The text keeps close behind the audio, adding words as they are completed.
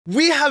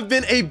We have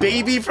been a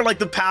baby for like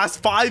the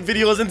past 5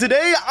 videos, and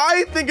today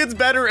I think it's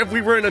better if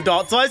we were an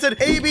adult. So I said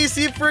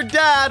ABC for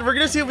dad. We're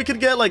gonna see if we could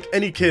get like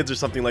any kids or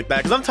something like that,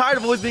 because I'm tired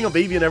of always being a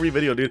baby in every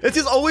video, dude. It's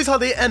just always how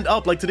they end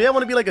up. Like today I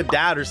want to be like a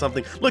dad or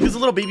something. Look, there's a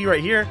little baby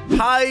right here.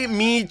 Hi,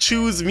 me,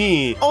 choose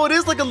me. Oh, it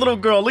is like a little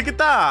girl. Look at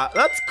that.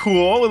 That's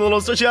cool. With a little,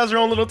 so she has her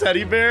own little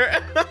teddy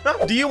bear.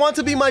 Do you want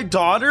to be my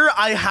daughter?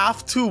 I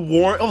have to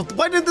warn. Oh,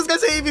 why didn't this guy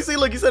say ABC?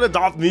 Look, he said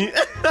adopt me.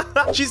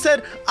 She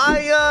said,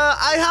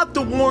 I have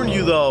to warn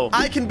you though.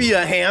 I can be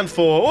a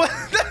handful.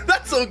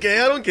 That's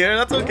okay. I don't care.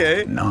 That's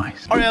okay.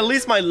 Nice. All right, at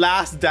least my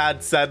last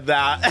dad said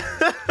that.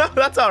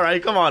 That's all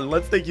right. Come on,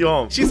 let's take you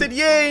home. She said,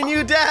 yay,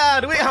 new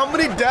dad. Wait, how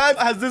many dads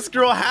has this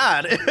girl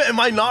had? Am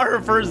I not her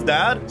first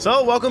dad?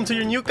 So welcome to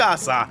your new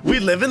casa. We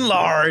live in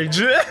large.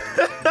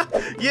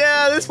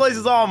 Yeah, this place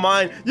is all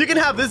mine. You can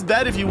have this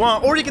bed if you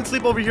want, or you can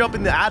sleep over here up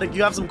in the attic.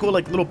 You have some cool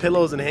like little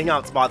pillows and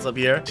hangout spots up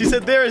here. She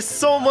said, there is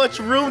so much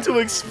room to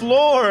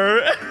explore.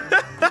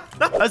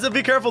 I said,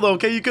 be careful though,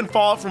 okay? You can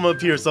fall from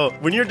up here. So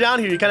when you're down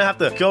here, you kind of have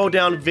to go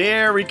down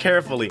very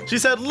carefully. She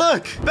said,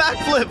 look,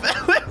 backflip.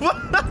 Wait, what?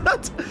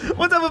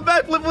 What type of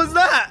backflip was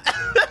that?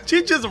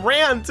 She just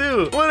ran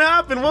too. What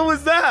happened? What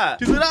was that?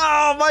 She said,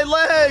 oh, my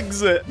legs.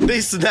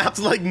 They snapped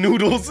like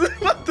noodles.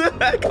 What the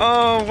heck?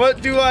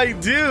 What do I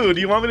do? Do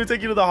you want me to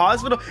take you to the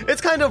hospital? It's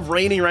kind of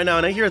raining right now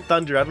and I hear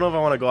thunder. I don't know if I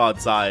want to go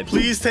outside.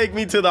 Please take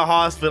me to the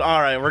hospital. All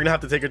right, we're gonna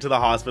have to take her to the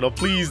hospital.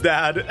 Please,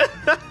 dad.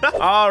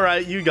 All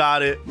right, you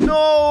got it.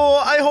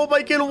 No, I hope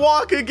I can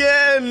walk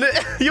again.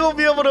 You won't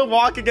be able to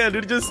walk again,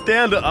 dude. Just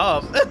stand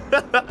up.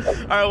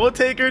 All right, we'll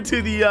take her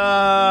to the,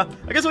 I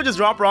guess we'll just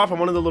drop her off on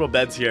one of the little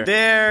beds here.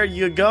 There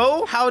you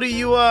go. How do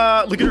you,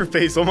 look at her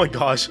face. Oh my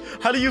gosh.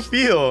 How do you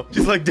feel?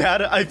 She's like,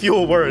 Dad, I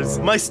feel worse.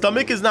 My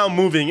stomach is now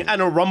moving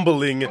and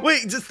rumbling.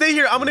 Wait, just stay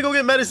here. I'm gonna go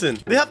get medicine.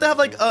 They have to have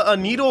like a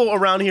needle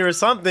around here or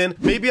something.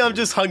 Maybe I'm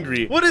just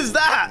hungry. What is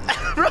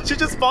that? Bro, she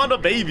just spawned a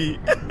baby.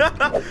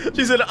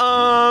 She said,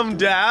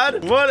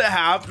 Dad, what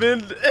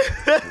happened?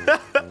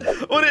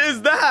 What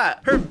is that?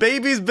 Her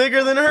baby's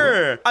bigger than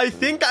her. I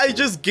think I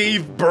just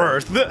gave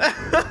birth.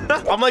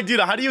 I'm like, dude,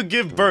 how do you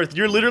give birth?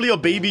 You're literally a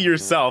baby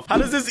yourself. How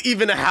does this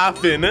even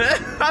happen?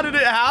 How did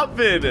it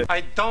happen?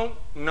 I don't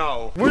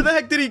know. Where the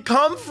heck did he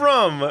come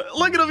from?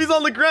 Look at him, he's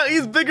on the ground.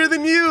 He's bigger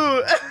than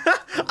you.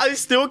 I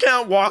still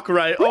can't walk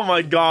right. Oh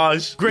my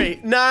gosh.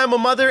 Great, now I'm a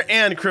mother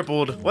and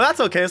crippled. Well, that's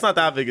okay, it's not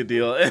that big a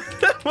deal.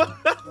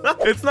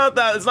 It's not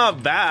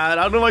bad.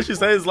 I don't know why she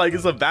says like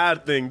it's a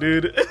bad thing,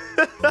 dude.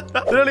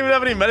 They don't even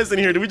have any medicine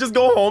here. Did we just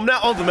go home now?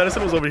 Oh, the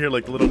medicine was over here,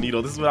 like the little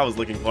needle. This is what I was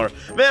looking for.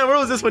 Man, where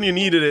was this when you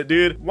needed it,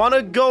 dude?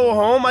 Wanna go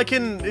home? I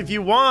can, if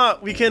you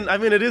want, we can. I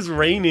mean, it is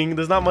raining.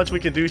 There's not much we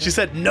can do. She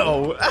said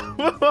no.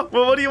 Well,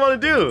 what do you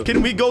want to do?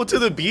 Can we go to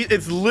the beach?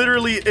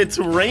 It's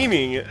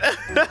raining.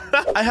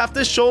 I have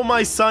to show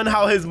my son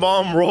how his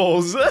mom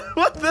rolls.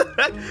 What the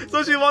heck?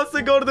 So she wants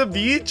to go to the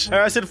beach?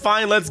 I said,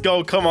 fine, let's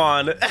go. Come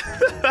on.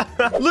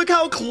 Look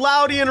how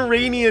cloudy and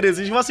rainy it is.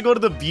 And she wants to go to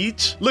the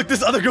beach. Look,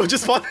 this other girl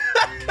just spawned.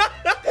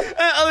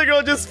 That other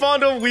girl just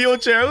spawned a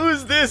wheelchair. Who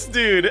is this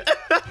dude?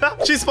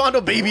 She spawned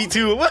a baby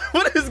too.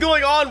 What is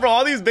going on, bro?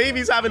 All these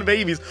babies having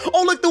babies.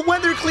 Oh, look, the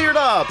weather cleared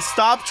up.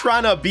 Stop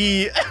trying to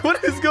be.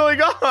 What is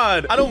going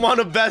on? I don't want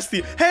a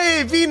bestie.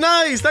 Hey, be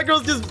nice. That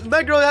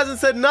girl hasn't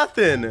said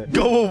nothing.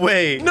 Go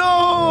away.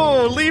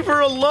 No, leave her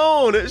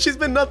alone. She's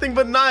been nothing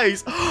but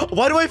nice.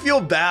 Why do I feel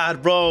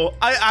bad, bro?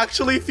 I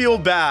actually feel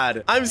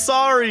bad. I'm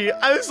sorry.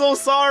 I'm so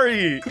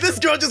sorry. This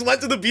girl just went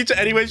to the beach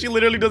anyway. She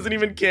literally doesn't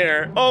even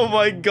care. Oh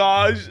my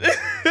gosh.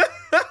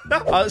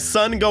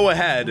 Son, go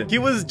ahead. He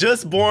was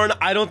just born.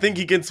 I don't think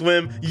he can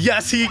swim.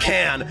 Yes, he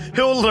can.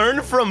 He'll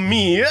learn from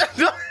me.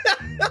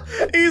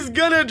 He's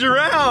gonna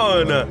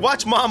drown.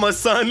 Watch mama,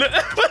 son.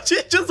 But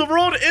she just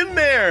rolled in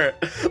there.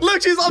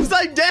 Look, she's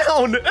upside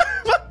down.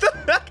 What the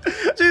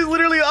heck? She's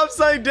literally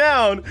upside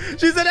down.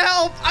 She said,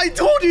 help. I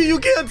told you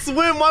can't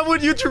swim. Why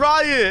would you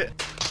try it?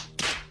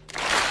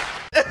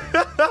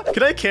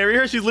 Can I carry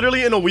her? She's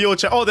literally in a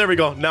wheelchair. Oh, there we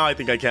go. Now I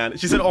think I can.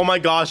 She said, oh my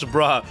gosh,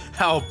 bruh,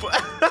 help.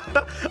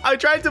 I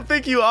tried to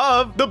pick you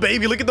up. The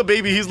baby, look at the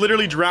baby. He's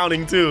literally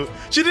drowning too.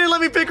 She didn't let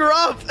me pick her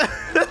up.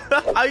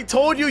 I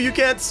told you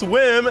can't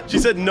swim. She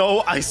said,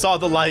 no, I saw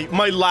the light.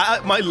 My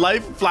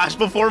life flashed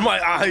before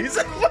my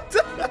eyes.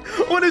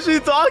 What is she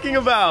talking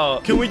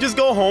about? Can we just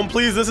go home,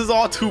 please? This is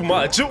all too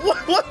much.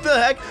 What the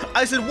heck?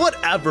 I said,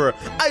 whatever.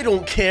 I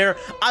don't care.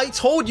 I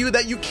told you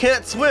that you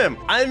can't swim.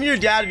 I'm your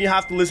dad and you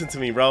have to listen to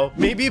me, bro.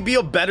 Maybe be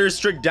a better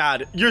strict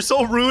dad. You're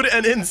so rude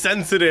and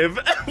insensitive.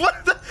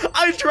 What the?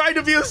 I tried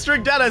to be a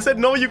strict dad. I said,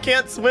 no, you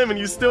can't swim, and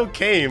you still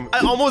came. I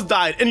almost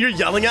died, and you're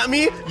yelling at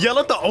me? Yell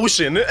at the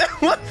ocean.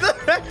 What the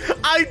heck?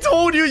 I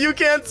told you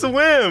can't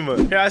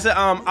swim. Here, I said,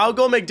 I'll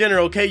go make dinner,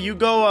 okay? You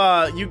go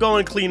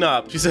and clean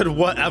up. She said,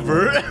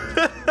 whatever.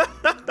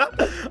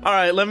 All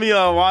right, let me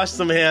wash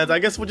some hands. I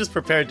guess we'll just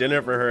prepare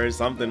dinner for her or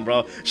something,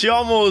 bro. She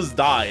almost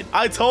died.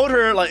 I told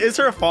her, like, it's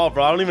her fault,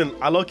 bro.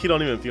 I low-key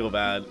don't even feel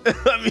bad.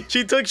 I mean,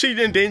 she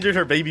endangered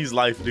her baby's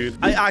life, dude.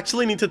 I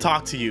actually need to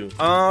talk to you.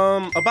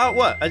 About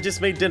what? I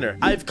just made dinner.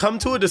 I've come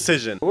to a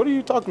decision. What are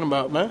you talking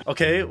about, man?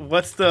 Okay,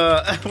 what's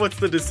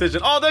the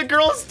decision? Oh, that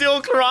girl's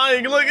still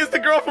crying. Look, it's the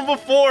girl from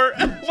before.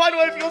 Why do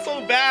I feel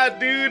so bad,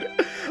 dude?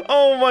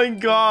 Oh my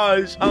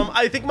gosh.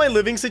 I think my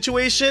living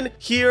situation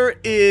here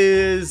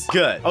is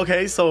good.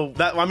 Okay, so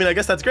that, I mean, I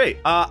guess that's great.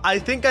 I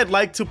think I'd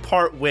like to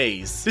part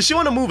ways. Does she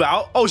want to move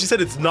out? Oh, she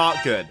said it's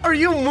not good. Are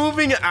you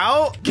moving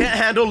out? Can't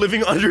handle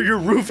living under your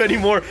roof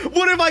anymore.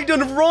 What have I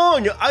done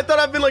wrong? I thought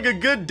I've been like a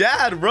good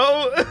dad,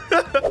 bro.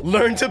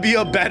 Learn to be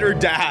a better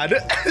dad.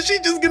 She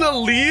just gonna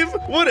leave?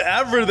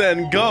 Whatever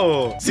then,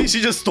 go. See,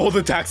 she just stole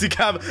the taxi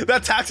cab.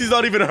 That taxi's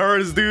not even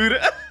hers, dude.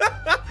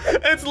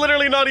 It's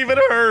literally not even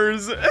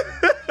hers.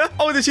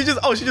 Oh, she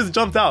just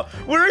jumped out.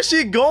 Where is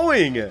she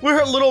going? With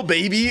her little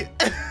baby?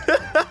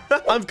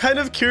 I'm kind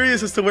of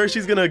curious as to where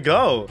she's gonna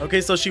go.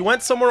 Okay, so she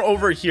went somewhere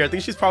over here. I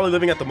think she's probably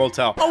living at the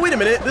motel. Oh, wait a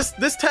minute.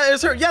 This tent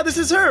is her. Yeah, this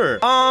is her.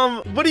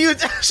 What are you?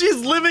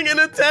 She's living in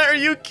a tent. Are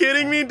you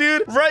kidding me,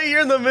 dude? Right here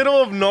in the middle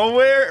of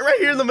nowhere. Right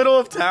here in the middle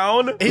of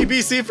town.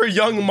 ABC for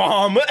young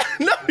mom.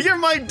 No, you're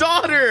my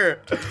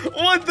daughter.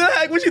 What the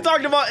heck? What you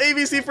talking about?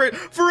 ABC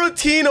for a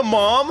teen,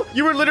 mom?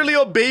 You were literally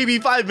a baby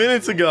 5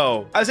 minutes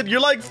ago. I said,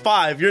 you're like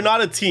 5. You're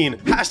not a teen.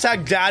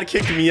 Hashtag dad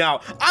kicked me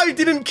out. I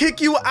didn't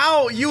kick you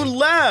out. You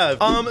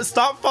left.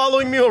 Stop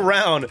following me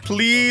around.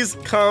 Please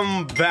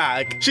come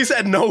back. She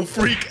said, no,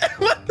 freak.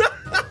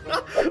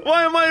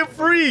 Why am I a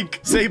freak?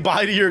 Say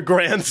bye to your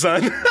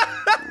grandson.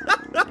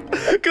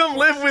 Come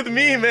live with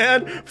me,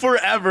 man,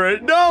 forever.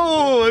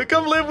 No,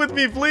 come live with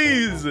me,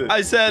 please.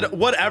 I said,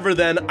 whatever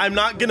then. I'm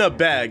not gonna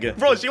beg.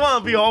 Bro, she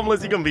wanna be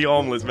homeless, you can be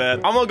homeless,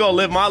 man. I'm gonna go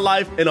live my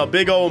life in a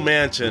big old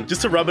mansion.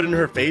 Just to rub it in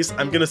her face,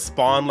 I'm gonna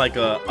spawn like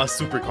a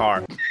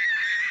supercar.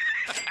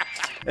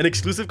 An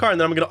exclusive car,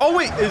 and then I'm gonna, oh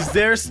wait, is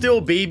there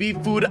still baby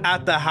food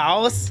at the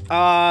house?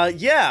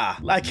 Yeah,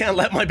 I can't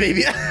let my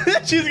baby,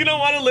 she's gonna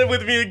want to live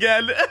with me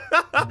again.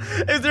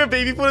 Is there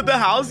baby food at the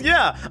house?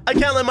 Yeah, I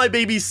can't let my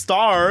baby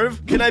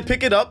starve. Can I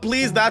pick it up,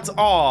 please? That's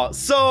all.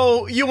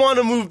 So you want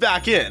to move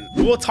back in?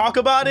 We'll talk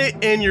about it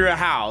in your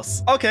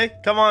house. Okay,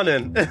 come on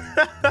in.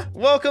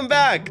 Welcome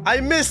back. I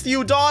missed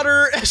you,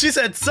 daughter. She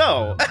said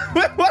so.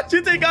 Why'd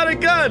you take out a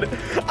gun?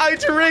 I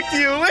tricked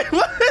you. Wait,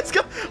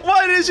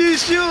 why did she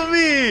shoot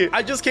me?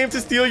 I just came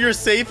to steal your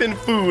safe and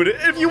food.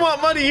 If you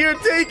want money here,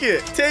 take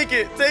it. Take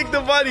it. Take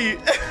the money.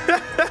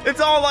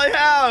 It's all I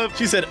have.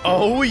 She said,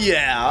 oh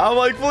yeah. I'm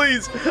like,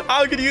 please,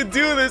 how could you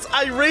do this?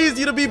 I raised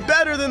you to be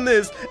better than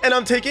this. And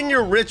I'm taking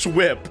your rich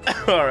whip.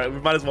 All right, we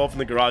might as well open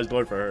the garage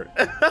door for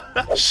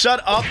her.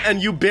 Shut up,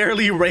 and you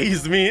barely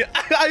raised me.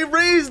 I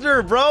raised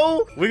her,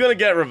 bro. We're gonna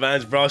get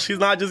revenge, bro. She's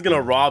not just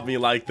gonna rob me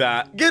like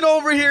that. Get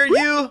over here,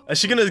 you. Is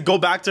she gonna go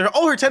back to her?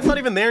 Oh, her tent's not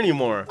even there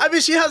anymore. I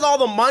mean, she has all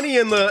the money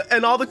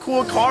and all the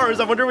cool cars.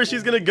 I wonder where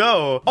she's gonna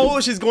go. Oh,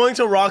 she's going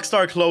to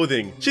Rockstar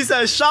Clothing. She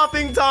says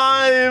shopping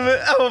time.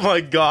 Oh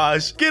my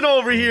gosh. Get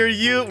over here,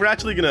 you. We're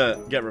actually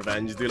gonna get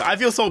revenge, dude. I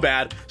feel so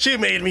bad. She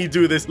made me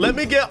do this. Let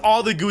me get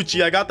all the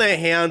Gucci. I got the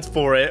hands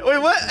for it. Wait,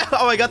 what?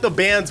 Oh, I got the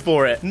bands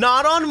for it.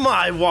 Not on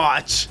my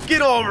watch.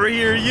 Get over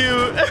here,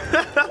 you.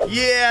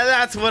 Yeah,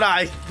 that's what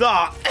I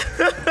thought.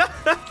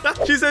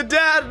 She said,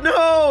 Dad,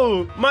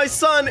 no. My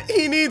son,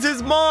 he needs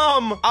his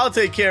mom. I'll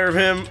take care of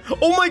him.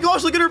 Oh my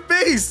gosh, look at her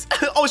face.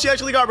 Oh, she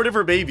actually got rid of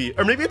her baby.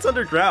 Or maybe it's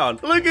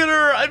underground. Look at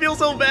her. I feel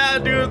so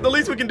bad, dude. The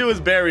least we can do is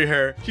bury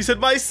her. She said,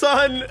 my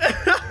son,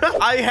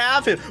 I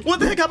have him. What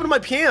the heck happened to my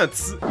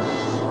pants?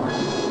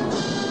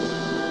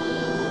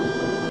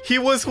 He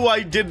was who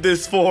I did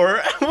this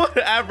for.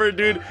 Whatever,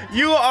 dude.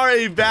 You are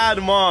a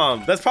bad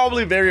mom. That's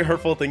probably a very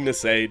hurtful thing to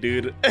say,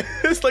 dude.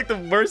 It's like the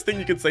worst thing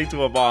you could say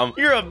to a mom.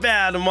 You're a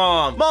bad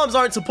mom. Moms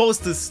aren't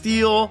supposed to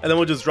steal. And then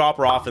we'll just drop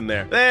her off in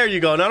there. There you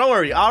go. Now, don't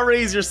worry. I'll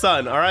raise your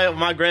son. All right?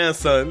 My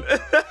grandson.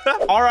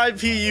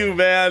 R.I.P. you,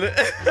 man.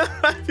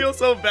 I feel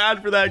so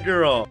bad for that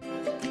girl.